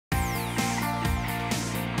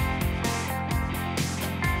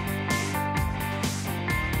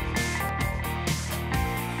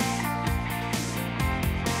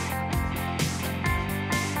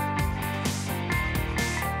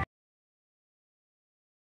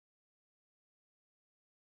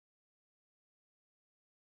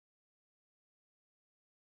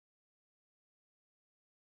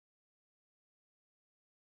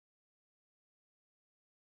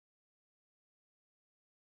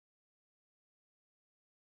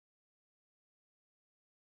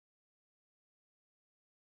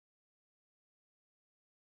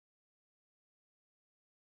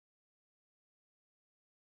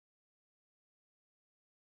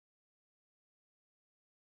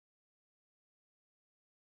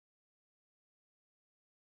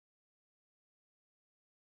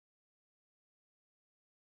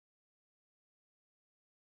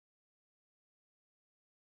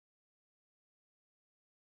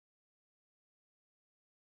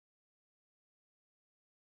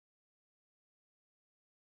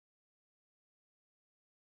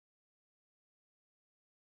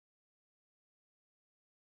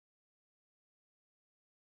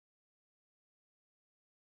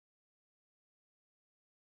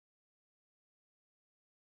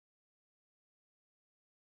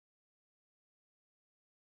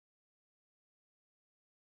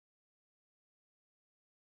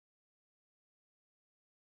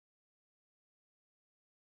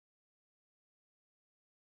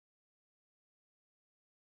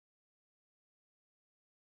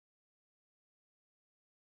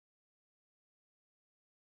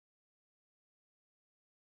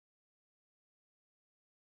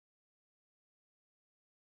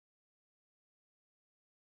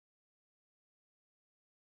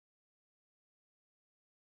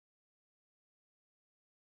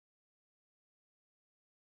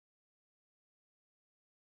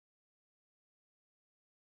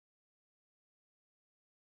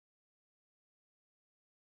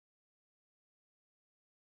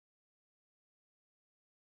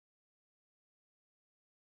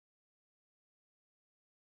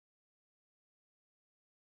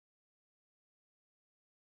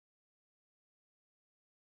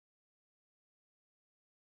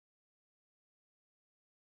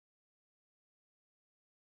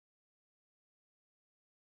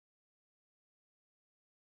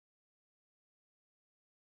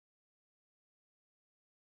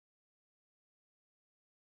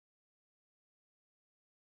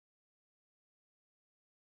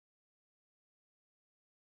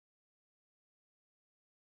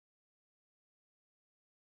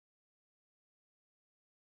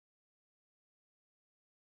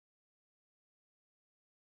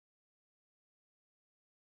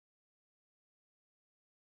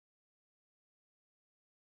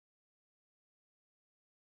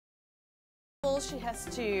She has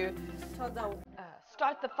to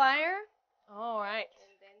start the fire. All right.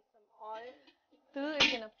 And then some oil. Tu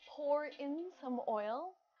is gonna pour in some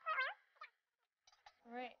oil.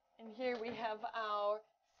 All right. And here we have our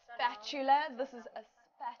spatula. This is a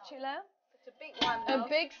spatula. It's a big one. A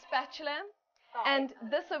big spatula. And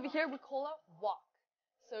this over here we call a wok.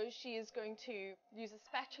 So she is going to use a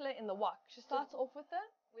spatula in the wok. She starts off with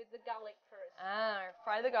the garlic first.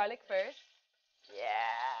 Fry the garlic first.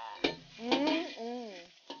 Yeah. You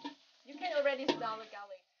can already smell the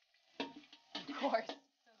garlic. Of course.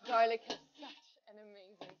 Garlic has such an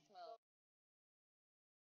amazing smell.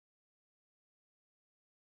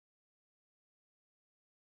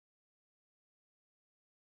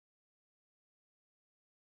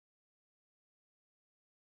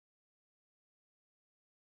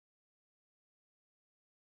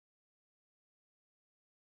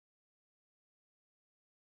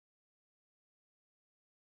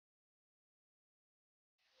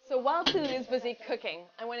 So while Tu is busy cooking,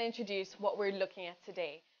 I want to introduce what we're looking at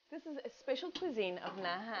today. This is a special cuisine of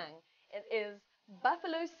Nahang. It is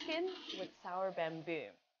buffalo skin with sour bamboo.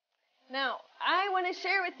 Now, I want to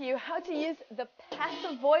share with you how to use the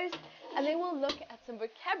passive voice, and then we'll look at some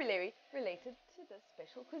vocabulary related to this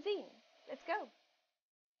special cuisine. Let's go.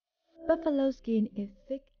 Buffalo skin is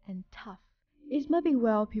thick and tough. It must be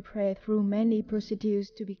well prepared through many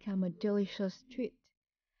procedures to become a delicious treat.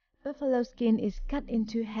 Buffalo skin is cut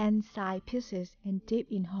into hand-sized pieces and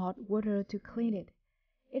dipped in hot water to clean it.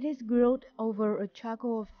 It is grilled over a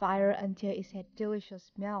charcoal fire until it has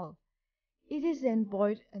delicious smell. It is then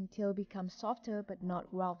boiled until it becomes softer but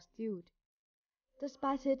not well stewed. The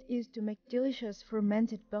spices used to make delicious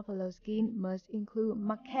fermented buffalo skin must include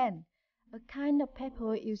macan, a kind of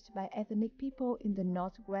pepper used by ethnic people in the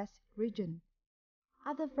northwest region.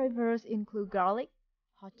 Other flavors include garlic,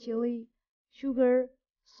 hot chili, sugar,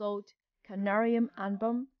 salt, carnarium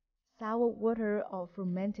album, sour water or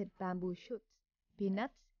fermented bamboo shoots,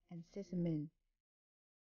 peanuts, and sesame.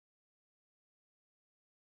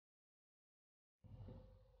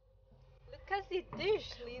 Look at this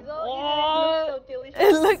dish, Lisa. Oh, it looks so delicious.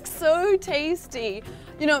 It looks so tasty.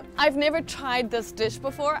 You know, I've never tried this dish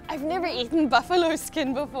before. I've never eaten buffalo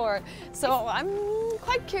skin before. So I'm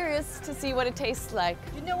quite curious to see what it tastes like.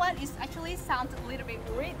 You know what? It actually sounds a little bit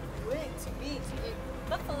weird to me to eat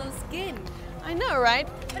buffalo skin. I know, right?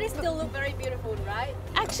 But it still looks very beautiful, right?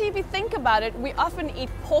 Actually, if you think about it, we often eat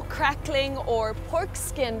pork crackling or pork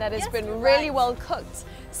skin that has been you're really right. well cooked.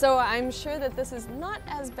 So I'm sure that this is not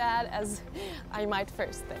as bad as I might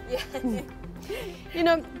first think. Yeah. You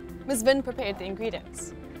know, Ms. Vin prepared the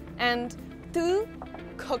ingredients and Tu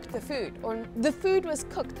cooked the food, or the food was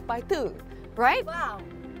cooked by Tu, right? Wow.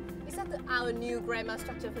 Is that our new grammar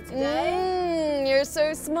structure for today? You're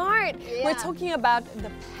so smart. Yeah. We're talking about the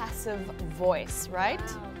passive voice, right?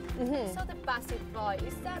 Wow. So the passive voice,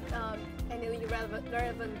 is that anything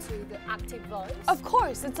relevant to the active voice? Of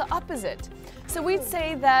course, it's the opposite. So we'd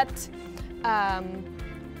say that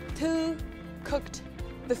Tu cooked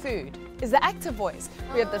the food is the active voice.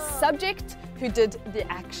 We have the subject who did the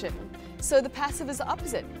action. So the passive is the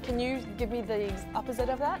opposite. Can you give me the opposite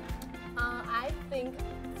of that? I think,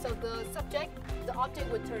 so the subject, the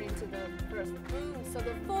object would turn into the first. So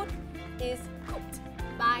the food is cooked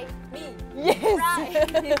by me. Yes.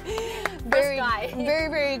 Right. very, try.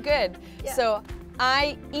 very good. Yeah. So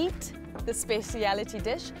I eat the speciality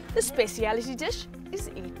dish. The speciality dish is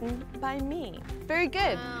eaten by me. Very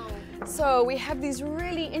good. Wow. So we have these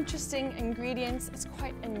really interesting ingredients. It's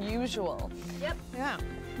quite unusual. Yep. Yeah.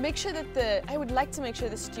 Make sure that I would like to make sure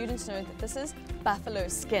the students know that this is buffalo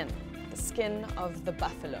skin, the skin of the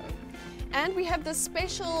buffalo. And we have this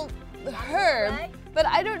special herb, right? but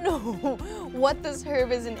I don't know what this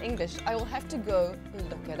herb is in English. I will have to go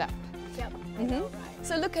look it up. Yep. I know, right.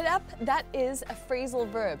 So look it up, that is a phrasal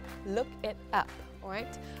verb. Look it up, all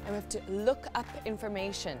right? I have to look up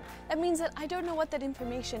information. That means that I don't know what that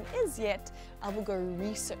information is yet. I will go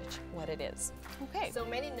research what it is. Okay. So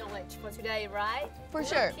many knowledge for today, right? For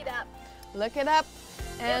sure. Look it up. Look it up.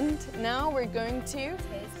 And now we're going to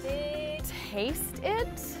Taste it. taste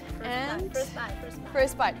it.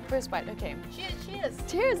 First bite. First bite, okay. Cheers.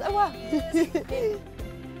 Cheers, oh wow. Cheers.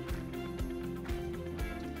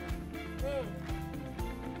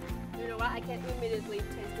 You know what? I can immediately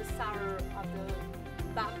taste the sour of the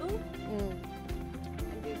bamboo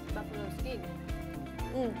and this buffalo skin.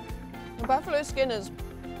 The buffalo skin is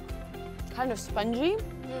kind of spongy,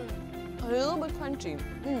 a little bit crunchy.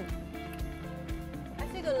 I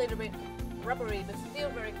think a little bit rubbery, but still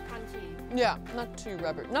very crunchy. Yeah, not too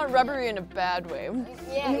rubbery. Not rubbery in a bad way.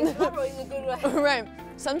 Yeah, it's rubbery in a good way. Right.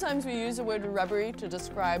 Sometimes we use the word rubbery to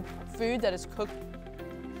describe food that is cooked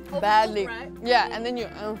Overcooked, badly. right? Yeah, and then you,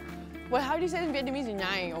 well, how do you say it in Vietnamese?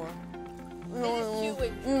 Nhai or? This is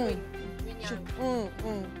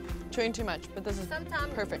chewing. Chewing too much, but this is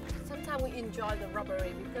perfect. Sometimes we enjoy the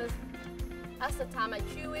rubbery because as the time I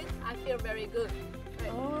chew it, I feel very good.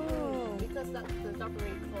 Right? Oh. Because the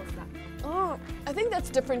rubbery close that. Oh, I think that's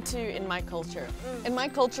different too in my culture. In my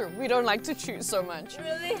culture, we don't like to chew so much.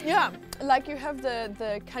 Really? Yeah, like you have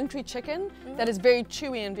the country chicken that is very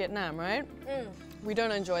chewy in Vietnam, right? We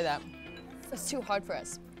don't enjoy that. It's too hard for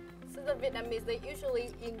us. So the Vietnamese, they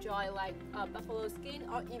usually enjoy like buffalo skin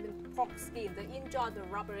or even pork skin. They enjoy the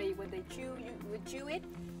rubbery when they chew. You chew it,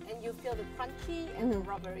 and you feel the crunchy and the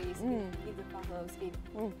rubbery in the buffalo skin.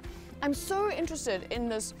 I'm so interested in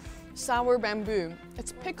this sour bamboo.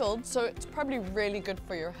 It's pickled, so it's probably really good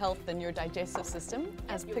for your health and your digestive system,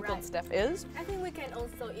 as pickled stuff is. I think we can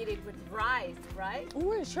also eat it with rice, right?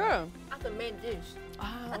 Oh, sure. As a main dish.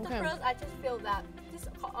 Ah, At the first, I just feel that this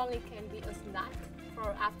only can be a snack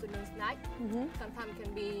for afternoon snack. Sometimes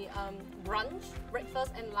can be brunch,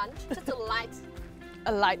 breakfast and lunch, just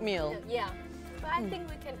a light meal. Yeah. But I think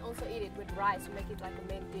we can also eat it with rice to make it like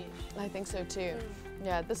a main dish. I think so too.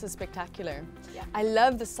 Yeah, this is spectacular. Yeah. I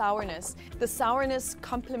love the sourness. The sourness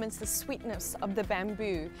complements the sweetness of the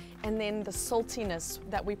bamboo and then the saltiness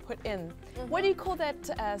that we put in. What do you call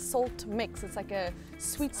that salt mix? It's like a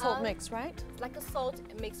sweet salt mix, right? Like a salt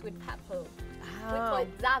mixed with pepper. Ah. We call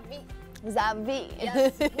it zavi. Zavi.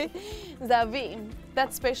 Yes. Zavi.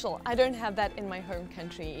 That's special. I don't have that in my home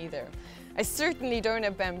country either. I certainly don't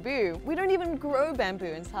have bamboo. We don't even grow bamboo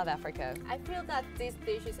in South Africa. I feel that this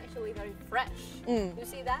dish is actually very fresh. You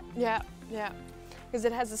see that? Yeah, yeah. Because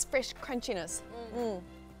it has this fresh crunchiness.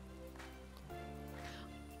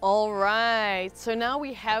 All right, so now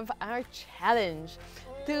we have our challenge.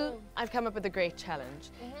 I've come up with a great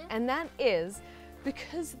challenge. And that is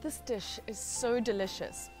because this dish is so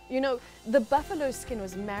delicious. You know, the buffalo skin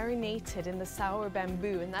was marinated in the sour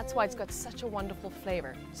bamboo, and that's why it's got such a wonderful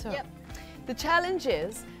flavor. So, the challenge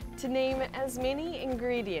is to name as many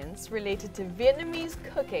ingredients related to Vietnamese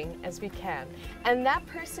cooking as we can. And that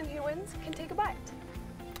person who wins can take a bite.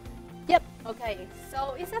 Yep. Okay,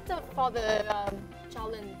 so is that for the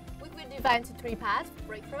challenge? We will divide into 3 parts: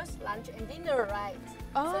 breakfast, lunch, and dinner, right?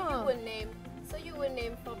 So you will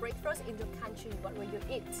name for breakfast in your country, what will you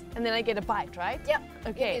eat? And then I get a bite, right? Yep.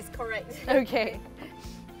 Okay. It is correct. Okay.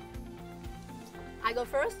 I go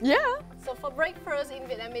first? Yeah. So for breakfast in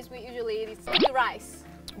Vietnamese, we usually eat sticky rice.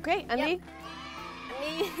 Okay, Andy?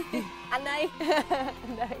 Andy.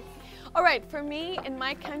 All right, for me, in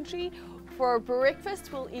my country, for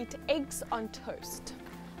breakfast, we'll eat eggs on toast.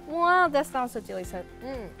 Wow, that sounds so delicious.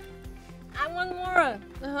 I want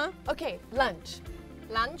more. Okay, lunch.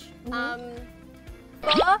 Lunch?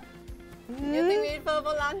 Pho? You think we eat pho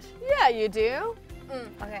for lunch? Yeah, you do.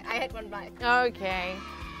 Okay, I had 1 bite. Okay.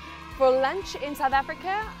 For lunch in South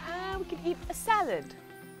Africa, we can eat a salad.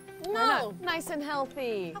 No. Nice and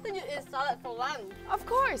healthy. How can you eat salad for lunch? Of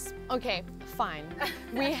course. Okay, fine.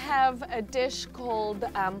 We have a dish called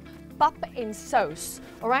pap in sauce,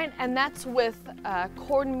 all right? And that's with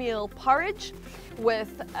cornmeal porridge,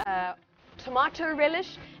 with tomato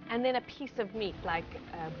relish, and then a piece of meat like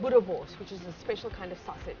boerewors, which is a special kind of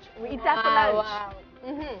sausage. We eat that for lunch.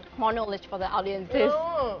 Wow. More knowledge for the audiences.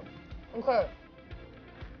 Okay.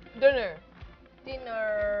 Dinner.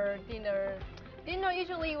 Dinner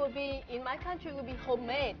usually will be, in my country, will be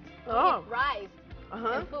homemade. Oh. With rice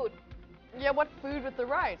and food. Yeah, what food with the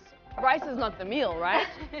rice? Rice is not the meal, right?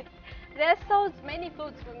 There's so many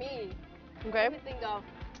foods for me. Okay. Let me think of.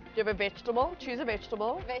 Do you have a vegetable? Choose a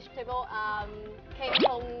vegetable. Vegetable,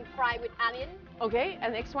 kangkong fried with onion. Okay,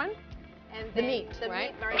 and next one? And The then meat, the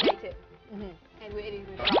right? meat marinated. And we eat it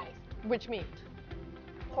with rice. Which meat?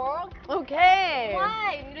 Pork. Okay.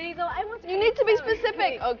 Why? You need to be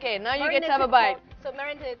specific. Okay, now you get to have a bite. So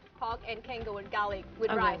marinated pork and kangkong with garlic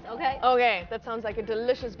with rice, okay? Okay, that sounds like a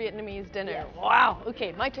delicious Vietnamese dinner. Yes. Wow.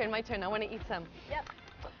 Okay, my turn. I want to eat some. Yep.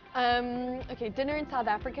 Okay, dinner in South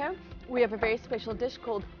Africa, we have a very special dish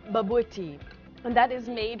called babotie. And that is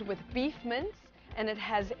made with beef mince, and it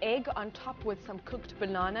has egg on top with some cooked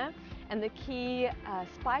banana. And the key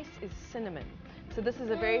spice is cinnamon. So this is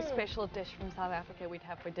a very special dish from South Africa we'd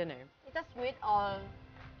have for dinner. Is that sweet or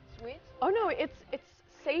sweet? Oh no, it's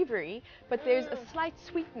savory, but there's a slight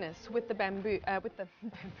sweetness with the bamboo,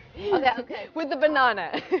 Okay. with the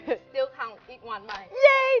banana. Still can't eat 1 bite.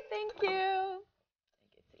 Yay, thank you.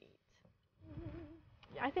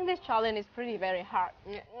 I think this challenge is very hard.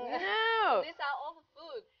 No. These are all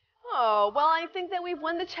food. Oh, well, I think that we've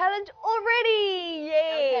won the challenge already.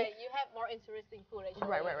 Yay! Okay, you have more interesting food actually.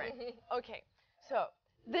 Right. Okay, so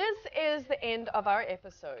this is the end of our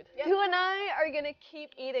episode. Yep. You and I are going to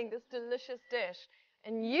keep eating this delicious dish,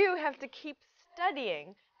 and you have to keep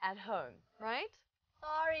studying at home, right?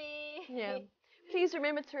 Sorry. Yeah. Please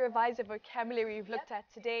remember to revise the vocabulary we've looked at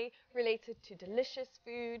today related to delicious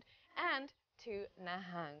food and to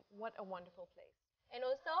Nahang. What a wonderful place. And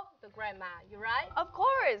also the grammar, you right? Of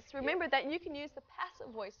course. Remember that you can use the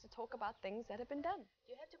passive voice to talk about things that have been done.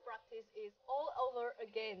 You have to practice it all over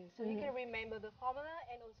again so you can remember the formula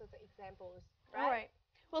and also the examples, right? All right.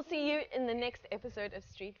 We'll see you in the next episode of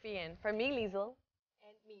Street VN. From me, Liesel.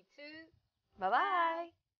 And me too.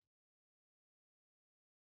 Bye-bye.